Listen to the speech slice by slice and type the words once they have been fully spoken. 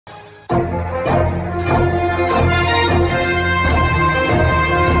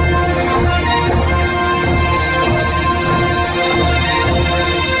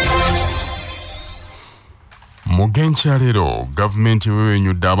Mugencha leero gavumenti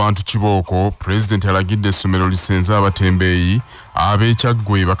wewenyudde abantu Kibiko President Alagidde Essomero lisenza abatembeeyi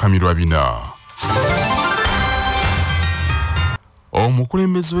ab'ekyaggwe bakamirwa bina.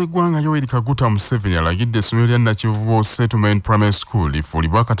 Omukulembeze w'eggwanga Yoweri Kaguta Museveni alagidde essomero lya Nakivubo Settlement Primary School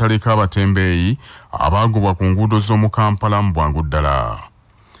lifuulibwe akatale k'abatembeeyi abaagobwa ku nguudo z'omu Kampala mu bwangu ddala.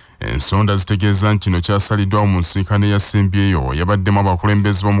 Ensonda zitegeeza nti kino kyasaliddwawo mu nsisinkano eyasembyeyo yabaddemu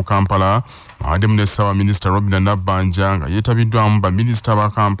abakulembeze b'omu Kampala mwaddemu ne Ssaabaminisita Robinah Nabbanja nga yeetabiddwamu baminisita ba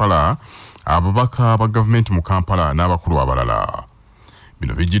Kampala, ababaka ba gavumenti mu Kampala n'abakulu abalala.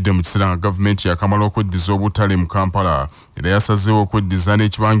 Bino bijjidde mu kiseera nga gavumenti yakamala okweddiza obutale mu Kampala era yasazeewo okweddiza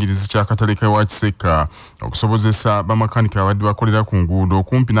n'ekibangirizi ky'akatale k'ewa Kisekka okusobozesa bamakanika abadde bakolera ku nguudo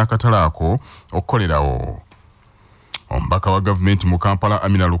okumpi n'akatale ako okukolerawo. Omubaka wa gavumenti mu Kampala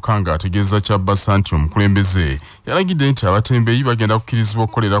Amina Lukanga ategeeza Kyabasa nti omukulembeze yalagidde nti abatembeeyi bagenda kukkirizibwa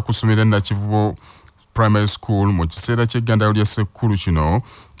okukolera ku ssomero Nakivubo Primary School mu kiseera ky'eggandaalo lya Ssekkulu kino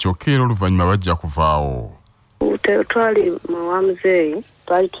kyokka era oluvannyuma bajja kuvaawo. Twali mu Museven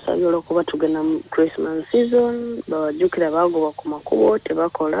twali tusabye olw'okuba tugenda mu Christmas season bawajjukira baagobwa ku makubo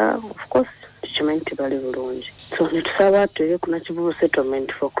tebakola of course tukimanyi tebali bulungi so netusaba tuye ku Nakivubo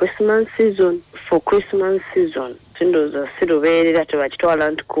settlement for Christmas season sindoza sirubeerera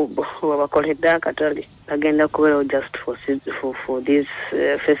tebakitwala nti kubo wabakoledde akatale bagenda kubeerawo just for this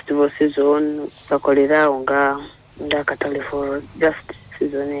festival season bakolerawo nga akatale for just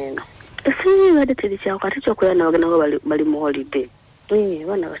season eno. Esi bade telicha wakati chokuya na bagana bali mu holiday.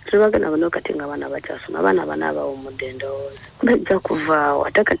 Bana basibagana bano kati nga bana bachasoma bana aba omudendo. Bajja kuva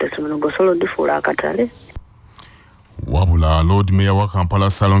watakata somero gosolo difula akatale. Wabula Lord Mayor wa Kampala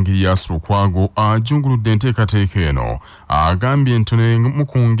Erias lukwago ajunguludde enteekateeka eno agambye ntone mu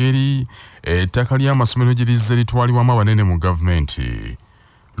kungeri ettaka ly'amasomero gye lizze litwalibwamu abanene mu gavumenti.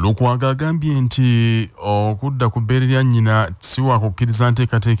 Lukwago agambye nti okudda ku bbeere lya nnyina si wakukkiriza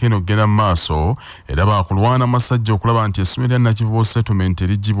nteekateeka eno okugenda mu maaso era baakulwana amasajja okulaba nti essomero lya Nakivubo Settlement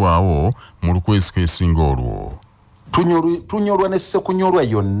eriggyibwawo mu lukwezi kwesinga olwo. Tunyolwa ne ssekunyolwa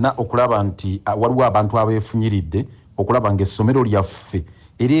yonna okulaba nti waliwo abantu abeefunyiridde okulaba ng'essomero lyaffe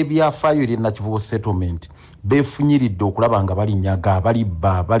era ebyafaayo erya Nakivubo Settlement beefunyiridde okulaba nga balinyaga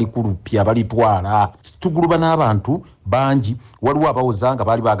balibba balikulupya balitwala. Tuguluba n'abantu bangi waliwo abawoza nga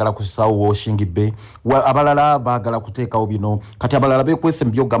baali baagala kusaawo washing bay abalala baagala kuteekawo bino kati abalala beekwese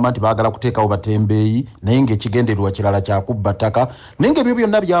mu byogamba nti baagala kuteekawo batembeeyi naye ng'ekigendererwa kirala kyakubba ttaka naye ng'ebyo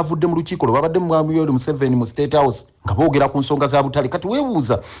byonna byavudde mu lukiiko lwe babadde mu Museven mu State House nga boogera ku nsonga za butale. Kati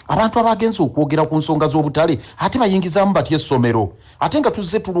weebuuza abantu abagenze okwogera ku nsonga z'obutale ate bayingizaamu batya essomero ate nga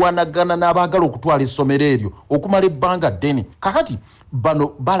tuzze tulwanagana n'abaagala okutwala essomero eryo okumala ebbanga ddene. Kakati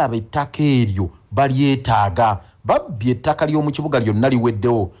bano balaba ettaka eryo balyetaaga babbye ettaka ly'omu kibuga lyonna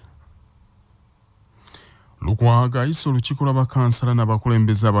liweddewo. Lukwago ayise olukiiko lw'abakansala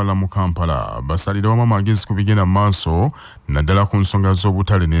n'abakulembeze abalala mu Kampala basalire wamu amagezi ku bigenda mu maaso naddala ku nsonga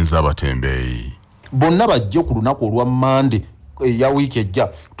z'obutale n'ez'abatembeeyi. Bonna bajje ku lunaku olwa Mande ya wiiki ejja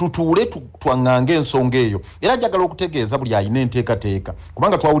tutuule twaŋŋanga ensonga eyo era njagala okutegeeza buli alina enteekateeka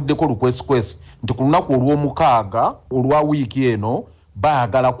kubanga twawuddeko lukwesikwesi nti ku lunaku olw'omukaaga olwa wiiki eno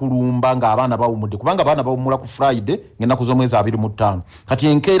baagala kulumba ng'abaana bawumudde kubanga abaana bawumula ku Friday ng'ennaku z'omwezi 25 kati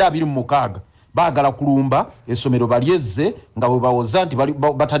enkeera 26 baagala kulumba essomero balyezze nga bwe bawoza nti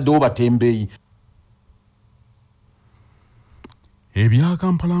bataddewo batembeeyi. Ebya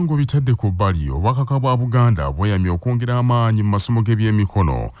Kampala ngo bitadde ku bbali obubaka bwa Buganda bweyamye okwongera amaanyi mu masomo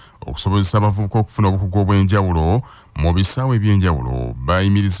g'ebyemikono okusobozesa abavubuka okufuna obukugu obw'enjawulo mu bisaawe eby'enjawulo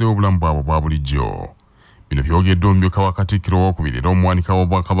bayimirizeewo obulamu bwabwe bwa bulijjo. Bino byogedde omumyuka wa Katikkiro owookubiri era omuwanika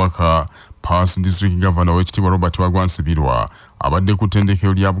w'Obwakabaka Past District Governor w'ekitiibwa Robert Wagwansibirwa abadde ku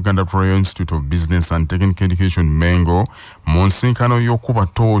ttendekero lya Buganda Royal Institute of Business and Technical Education Mengo mu nsisinkano y'okuba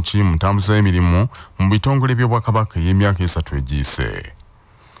ttooki mu ntambuza y'emirimu mu bitongole by'Obwakabaka ey'emyaka 3 egiyise.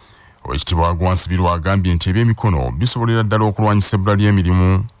 Owekitiibwa Wagwansibirwa agambye nti ebyemikono bisobolera ddala okulwanyisa ebbula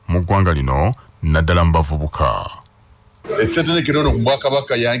ly'emirimu mu ggwanga lino naddala mu bavubuka. Essetendekero ono ku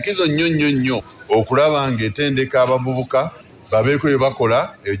Bwakabaka yankizo nnyo okulaba ng'etendeka abavubuka babeeko bye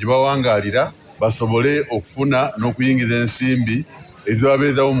bakola ebyo gye bawangaalira basobole okufuna n'okuyingiza ensimbi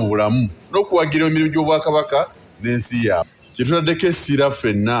ezibabeezawo mu bulamu n'okuwagira emirimu gy'Obwakabaka n'ensi yaabwe. Kye tutaddeko essira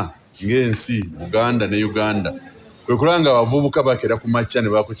ffenna ng'ensi Buganda ne Uganda kwe kulaba nga abavubuka bakera ku makya ne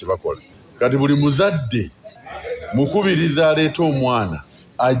baako kye bakola. Kati buli muzadde mukubiriza aleeta omwana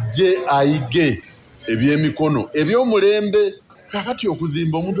ajje ayige ebyemikono eby'omulembe. Kakati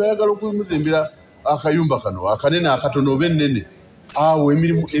okuzimba omuntu ayagala okumuzimbira akayumba kano akanene akatono bennene awo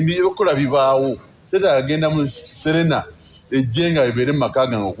emirimu ebikola bibaawo seta agenda mu Serena ejjenga ebere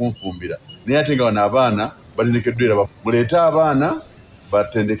makaga ngokunfumbira naye ate nga bano abaana batendekeddwa era muleeta abaana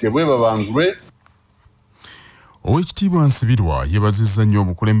batendekebwe babangulwe. Oweekitiibwa Nsibirwa yeebazizza nnyo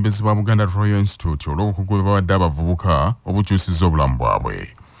obukulembeze bwa Buganda Royal Institute olw'obukugu bwe bawadde abavubuka obukyusizza obulamu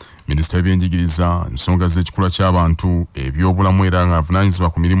bwabwe. Minisita w'ebyenjigiriza ensonga z'ekikula ky'abantu ebyobulamu era ng'avunaanyizibwa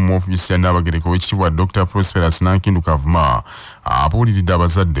ku mirimu mu ofiisi ya Nnaabagereka Oweekitiibwa Dr. Prosperous Nankindu Kavuma abuuliridde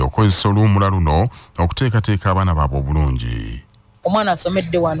abazadde okukozesa oluwummula luno okuteekateeka abaana baabwe obulungi. Omwana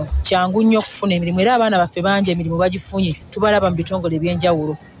asomedde wano kyangu nnyo okufuna emirimu era abaana baffe bangi emirimu bagifunye tubalaba mu bitongole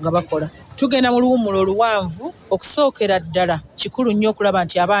ebyenjawulo nga bakola. Tugenda mu luwummula oluwanvu okusookera ddala kikulu nnyo okulaba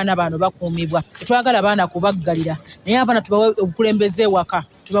nti abaana bano bakuumibwa. Tetwagala abaana kubaggalira naye abaana tubawe obukulembeze ewaka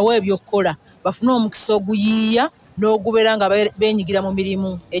tubawe ebyokukola bafune omukisa oguyiiya n'ogubeera nga beenyigira mu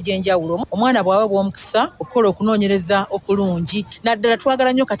mirimu egy'enjawulo. Omwana bw'aweebwa omukisa okukola okunoonyereza okulungi naddala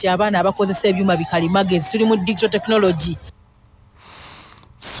twagala nnyo kati abaana abakozesa ebyuma bikalimagezi tuli mu digital technology.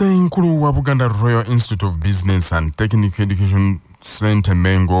 Ssenkulu wa Buganda Royal Institute of Business and Technical Education Center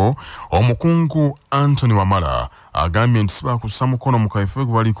Mengo omukungu Anthony Wamala agambye nti sibakussa mukono mu kaweefube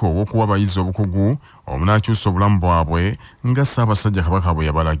gwe baliko ow'okuwa abayizi obukugu omunaakyusa obulamu bwabwe nga Ssaabasajja Kabaka bwe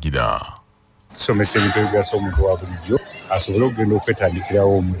yabalagira. Tusomesa ebintu ebigasa omuntu wa bulijjo asobole okugenda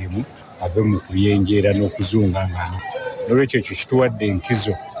okwetandikirawo omulimu ave mu kuyenjeera n'okuzungangana. N'olwekyo ekyo kituwadde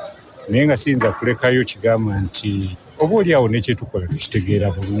enkizo naye nga siyinza kulekayo kigamba nti oba oliawo nekyetukola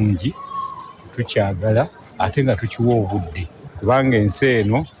tukitegeera bulungi tukyagala ate nga tukiwa obudde kubanga ensi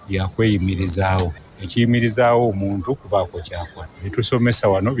eno yakweyimirizaawo ekiyimirizaawo omuntu kubaako kyakola netusomesa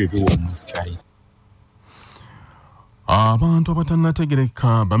wano byebiwa omuntu kyayi. Abantu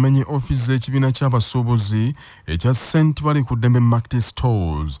abatannategereka bamenye ofiisi z'ekibiina ky'abasuubuzi ekya St. Bali ku Ddembe Market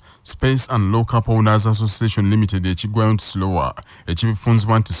Stores Space and Local Owners Association Limited ekiggwayo nti Slower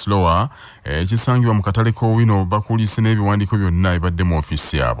ekifunzibwa nti Slower ekisangibwa mu katale k'Owino bakuliise n'ebiwandiiko byonna ebadde mu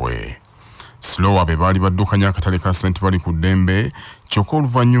ofiisi yaabwe. Slower be baali baddukanya akatale ka St. Bali ku Ddembe kyokka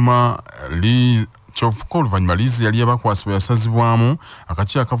oluvannyuma liizi yali yabakwasibwa yasazibwamu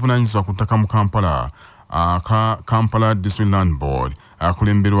akakiiko akavunaanyizibwa ku ttaka mu Kampala Kampala District Land Board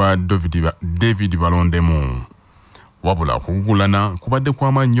akulemberwa David Balondemu. Wabula okugulana kubadde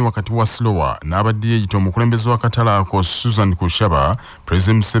kw'amaanyi nnyo wakati wa Slower n'abadde yeeyita omukulembeze w'akatale ako Susan Kushaba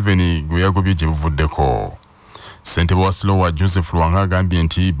President Museveni gwe yagobye gye buvuddeko. Ssentebe wa Slower Joseph Lwanga agambye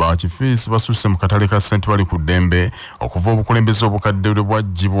nti bakifeesi basusse mu katale ka St. Bali ku Ddembe okuva obukulembeze obukadde bwe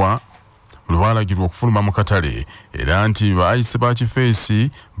bwaggyibwa lwalagirwa okufuluma mu katale era nti baayise bakifeesi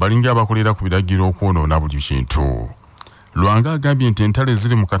balinga abakolera ku biragiro okwonoona buli kintu. Lwanga agambye nti entale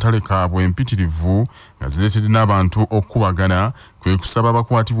ziri mu katale kaabwe empitirivu nga zireetedde n'abantu okukubagana kwe kusaba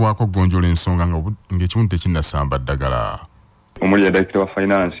abakwatibwako gonjola ensonga ng'ekiwundu tekinnasamba ddagala. Omuli ya Director wa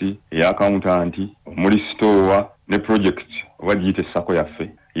Finance, ya Accountant, omuli Store ne Project oba giyite Sako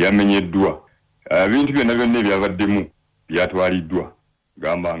yaffe yamenyeddwa. Ebintu byonna ebyabaddemu byatwaliddwa.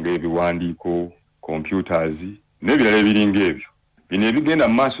 Gamba ng'ebiwandiiko, computers n'ebirala ebiringa ebyo. Bino ebigenda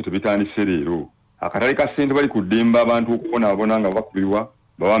mu maaso tebitandise leero. Akatale ka St. Bali ku Ddembe abantu okubonaabona nga bakubirwa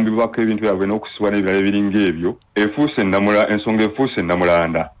bawambibwako ebintu byabwe n'okusibwa n'ebirala ebiringa ebyo ensonga efuuse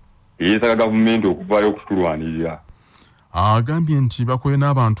ennamulanda eyeetaaga gavumenti okuvaayo okutulwanirira. Agambye nti bakoye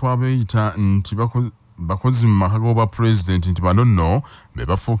n'abantu abeeyita nti bakozi mu maka g'obwa pulezidenti nti bano nno be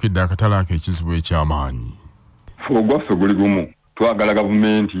bafuukidde akatale ako ekizibu eky'amaanyi. Ogwaffe guli gumu. Twagala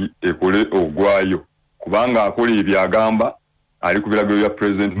gavumenti ekole ogwayo kubanga akola ebyagamba ali ku biragiro bya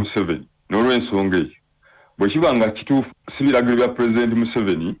President Museveni. N'olw'ensonga eyo bwe kiba nga kituufu si biragiro bya President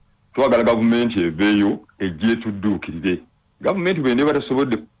Museveni twagala gavumenti eveeyo ejje tudduukirire. Gavumenti bw'eneba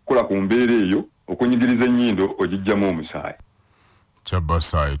tasobodde kukola ku mbeera eyo okunyigiriza ennyindo ogiggyamu omusaayi.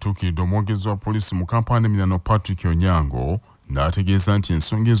 Kyabasa etuukiridde omwogezi wa poliisi mu Kampala Emirano Patrick Onyango n'ategeeza nti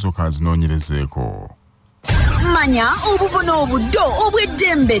ensonga ezo kaazinoonyerezeeko. Manya obuvuna obuddo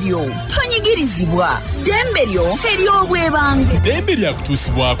obw'eddembe lyo tonyigirizibwa ddembe lyo ery'obwebange ddembe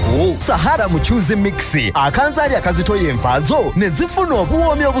lyakutuusibwako Sahara Muchuzi Mixi akanzaali akazitoya envaazo ne zifuna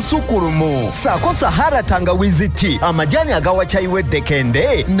obuwoomi obusukkulumu saako Sahara Tangawizi Tea amajani agawa caayi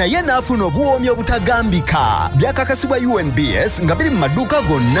w'eddekende naye n'afuna obuwoomi obutagambika byakakasibwa UNBS nga biri mu maduuka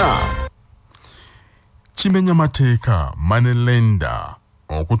gonna. Kimenya mateeka Manelenda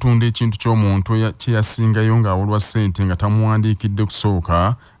okutunda ekintu ky'omuntu kye yasingayo ng'awolwa ssente nga tamuwandiikidde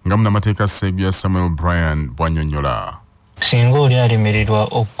kusooka nga munnamateeka Sseegya Samuel Bryan bw'annyonnyola. Singa oli alemererwa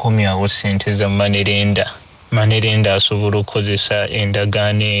okukomyawo ssente za Manelenda asobola okukozesa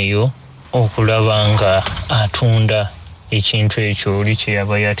endagaano eyo okulaba nga atunda ekintu ekyo oli kye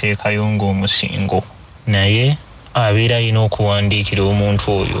yaba yateekayo ng'omusingo naye abeera alina okuwandiikira omuntu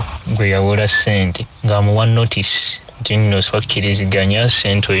oyo gwe yawola ssente ng'amuwa notice nti nno twakkiriziganya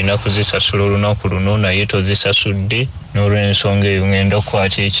ssente olina kuzisasula olunaku luno naye tozisasudde n'olw'ensonga eyo ngenda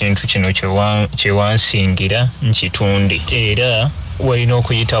okukwata ekintu kino kye wansingira nkitunde era walina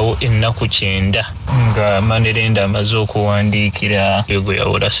okuyitawo ennaku 9 nga manerenda amaze okuwandiikira gwe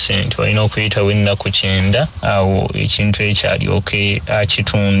yawola ssente walina okuyitawo ennaku 9 awo ekintu ekyalyoke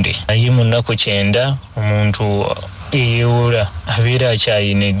akitunde naye mu nnaku 9 omuntu eyewola abeera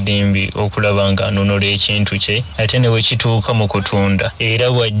akyayina eddembe okulaba nga anonola ekintu kye ate ne we kituuka mu kutunda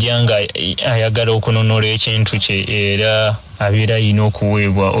era bw'ajja nga ayagala okunonola ekintu kye era abeera alina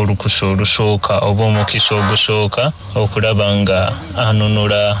okuweebwa olukusa olusooka oba omukisa ogusooka okulaba nga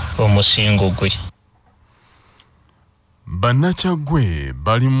anonola omusingo gwe. Bannakyaggwe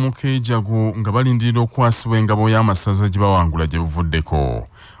bali mu mukeejago nga balindirira okwasibwa engabo y'amasaza gye bawangula gye buvuddeko.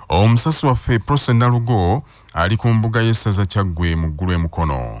 Omusasi waffe Prose Nalugo ali ku mbuga y'essaza Kyaggwe mu ggulu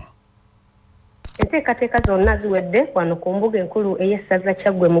emukono. Enteekateeka zonna ziwedde wano ku mbuga enkulu ey'essaza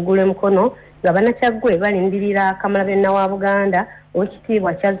Kyaggwe mu ggulu emukono nga bannakyaggwe balindirira Kamalabyonna wa Buganda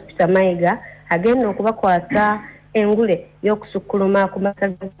Oweekitiibwa Charles Peter Mayiga agenda okubakwasa engule y'okusukkuluma ku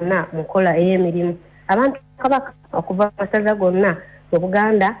masaza gonna mu nkola ey'emirimu. Abantu Kabaka okuva mu masaza gonna mu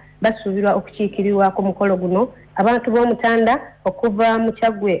Buganda basuubirwa okukiikirirwa ku mukolo guno. Abantu b'Omutanda okuva mu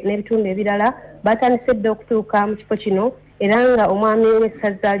Kyaggwe n'ebitundu ebirala batandise dda okutuuka mu kifo kino era nga omwami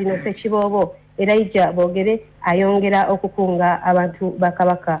w'essaza lino Ssekiboobo Elijah Boogere ayongera okukunga abantu ba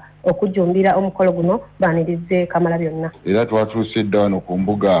Kabaka okujjumbira omukolo guno baanirize Kamalabyonna. Era twatuuse dda wano ku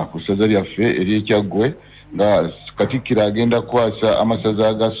mbuga ku ssaza lyaffe ery'Ekyaggwe nga Katikkiro agenda kukwasa amasaza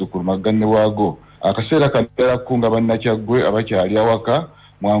agasukkuluma ganne waago. Akaseera kaddala kukunga bannakyaggwe abakyali awaka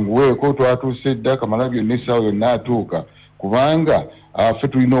mwanguweeko twatuuse dda Kamalabyonna essaawa yonna atuuka kubanga ffe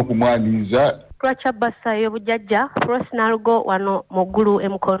tulina okumwaniriza. Twakyabasa y'obujjajja Prose Nalugo wano mu ggulu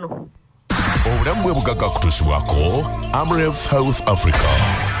emukono. Obulamu bwe bugagga kutuusibwako Amref Health Africa.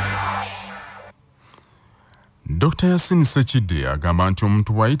 Dr. Yasin Sekidde agamba nti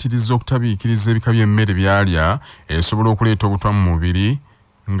omuntu bw'ayitiriza okutabiikiriza ebika by'emmere by'alya esobola okuleeta obutwa mu mubiri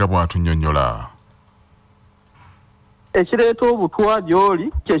nga bw'atunnyonnyola. Ekireeta obutwa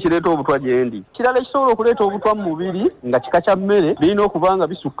gy'oli kyekireeta obutwa gye ndi. Kirala ekisobola okuleeta obutwa mu mubiri nga kika kya mmere birina okuba nga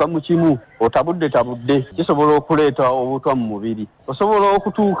bisukka mu kimu otabudde kisobola okuleeta obutwa mu mubiri. Osobola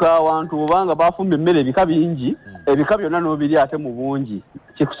okutuuka awantu obanga bafumba emmere ebika bingi ebika byonna n'obiri ate mu bungi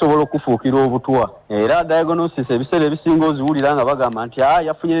kikusobola okufuukira obutwa. Era diagnosis ebiseera ebisinga oziwulira nga bagamba nti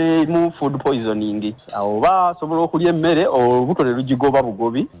yafunye mu food poisoning oba asobola okulya emmere olubuto ne lugigoba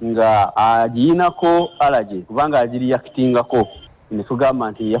bugobi nga agiyinako allergy kubanga agiriyakitingako ne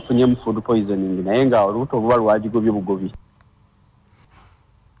tugamba nti yafunye mu food poisoning naye nga olubuto obuba lwagigobye bugobi.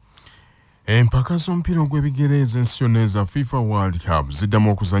 Empaka z'omupiira ogw'ebigere ez'ensi yonna eza FIFA World Cup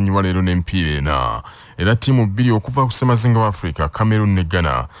ziddamu okuzannyibwa leero n'emipiira ena era ttiimu bbiri okuva ku ssemazinga wa Africa Cameroon ne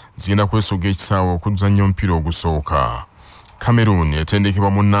Ghana zigenda kwesoga ekisaawe okuzannya omupiira ogusooka. Cameroon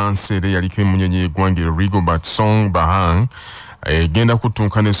etendekebwa munnansi era yaliko emunyenye y'eggwanga Rigobert Song Bahang egenda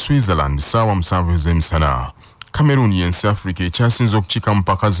kuttunka ne Switzerland ssaawa 7 ez'emisana. Cameroon yensi Africa ekyasinze okukiika mu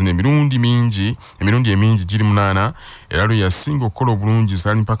mpaka zino emirundi emingi giri 8 era lwe yasinga okukola obulungi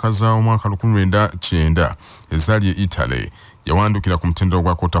zaali mpaka zaawo mwaka 1990 ezaali e Italy yawandukira ku mutendera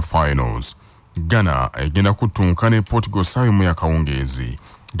gwa quarter finals. Ghana egenda kuttunka ne Portugal ssaawa mu yakawungeezi.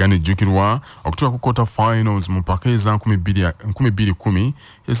 Ghana ejjukirwa okutuuka ku quarter finals mu mpaka eza 2010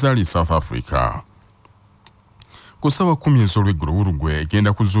 ezaali South Africa. Ku ssaawa 10 ez'olweggulo Uruguay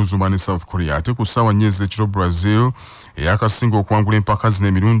egenda kuzuuzuma ne South Korea ate ku ssaawa 4 ez'ekiro Brazil eyakasinga okuwangula empaka zino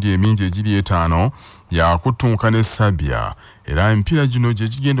emirundi emingi egiri 5 yakuttunka ne Serbia era emipiira gino gye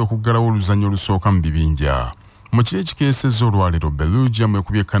gigenda okuggalawo oluzannya olusooka mu bibinja. Mu kiro ekikeesezza olwaleero Belgium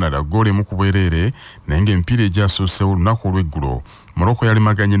ekubye Canada ggoolo emu ku bwereere naye ng'emipiira egyasoosewo olunaku olw'eggulo Morocco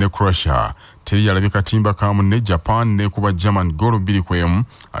yalimaganye ne Croatia teri yalabye katimba kamu ne Japan n'ekuba German ggoolo 2-1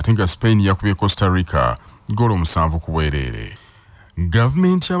 ate nga Spain yakubye Costa Rica golo 7 ku bwereere.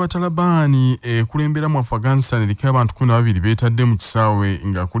 Gavumenti y'Abatalabani ekulembera mu Afghanistan eriko abantu 12 beetadde mu kisaawe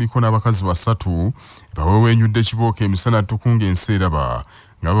nga kuliko n'abakazi 3 bawewenyudde kibooka emisana tukunga ensi eraba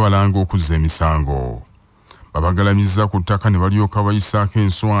nga babalanga okuzza emisango. Babagalamiza ku ttaka ne balyoka bayisaako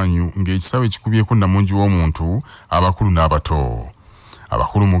enswanyu ng'ekisaawe kikubyeko namungi w'omuntu abakulu n'abato.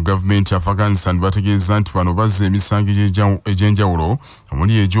 Abakulu mu gavumenti Afghanistan bategeeza nti bano bazza emisango egy'enjawulo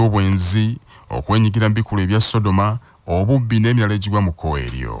omuli egy'obwenzi okwenyigira mbikulu ebya Sodoma obubbi n'emirala egigwa mu kkowa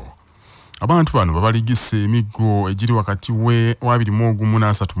eryo. Abantu bano babaligise emiggo egiri wakati we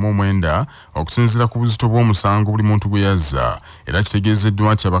 21 okusinziira ku buzito bw'omusango buli muntu gwe yazza, era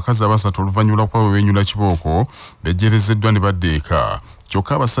kitegeezeddwa nti abakazi abasatu oluvannyuma lw'okwewenyula kibooko bejjerezeddwa ne baddeeka.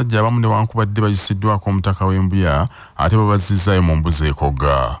 Kyokka abasajja abamu newankubadde bayisiddwako omutaka w'embuya ate babazzizaayo mu mbuzi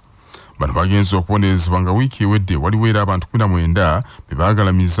ekogga. Bano bagenze okubonerezebwa nga wiiki ewedde waliwo era abantu 19 be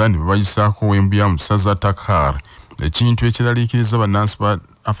baagalamiza ne babayisaako w'embuya mu ssaza Takhar, ekintu ekiraliikiriza bannansi ba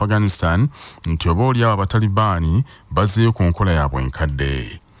Afghanistan nti oba oliawo abatalibaani bazzeeyo ku nkola yaabwe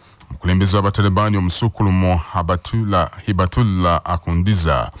enkadde. Omukulembeze w'abatalibaani omusukkulumu Hibatullah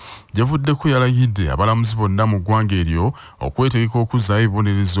Akundiza yavuddeko yalagidde abalamuzi bonna mu ggwanga eryo okwetegeka okuzzaayo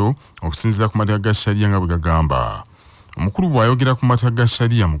ebibonerezo okusinziira ku mateeka ga shariya nga bwe gagamba. Omukulu bw'ayogera ku mateeka ga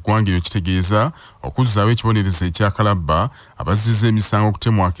shariya mu ggwanga eryo kitegeeza okuzzaayo ekibonerezo ekyakalabba abazizza emisango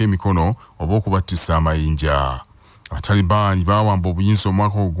okutemwako emikono oba okubattisa amayinja. Abatalibaani baawamba obuyinza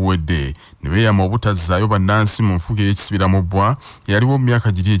omwaka oguwedde ne beeyama obutazzaayo bannansi mu nfuga ey'ekisibiramubbwa eyaliwo mu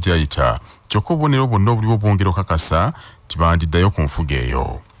myaka giri egyayita, kyokka obubonero bwonna obuliwo bwongera okakasa nti bandiddayo ku nfuga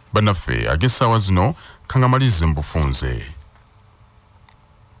eyo. Bannaffe ag'essaawa zino kangamalirize mu bufunze.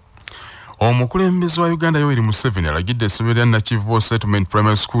 Omukulembeze wa Uganda Yoweri Museveni alagidde essomero lya Nakivubo Settlement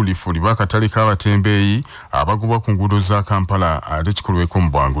Primary School Lifuke Akatale k'abatembeeyi abagobwa ku nguudo za Kampala ate kikolweko mu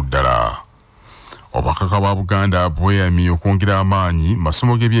bwangu ddala. Obubaka bwa Buganda bweyamye okwongera amaanyi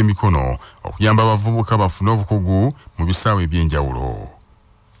masomo g'ebyemikono okuyamba abavubuka bafune obukugu mu bisaawe eby'enjawulo.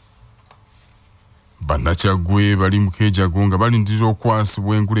 Bannakyagwe bali mu keejago nga balindirira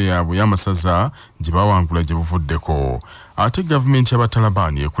okwasibwa engule yaabwe y'amasaza gye bawangula gye buvuddeko. Ate gavumenti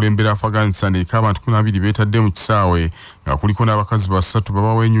y'abatalibaani ekulembera Afghanistan eriko abantu 12 beetadde mu kisaawe nga kuliko n'abakazi 3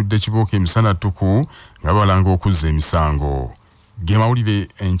 babawenyudde kibooko emisana ttuku nga balanga okuzza emisango. Ge mawulire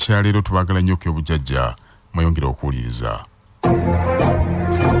enkyaleero tubagala nnyo ku obujjajja mweyongera okuwuliriza.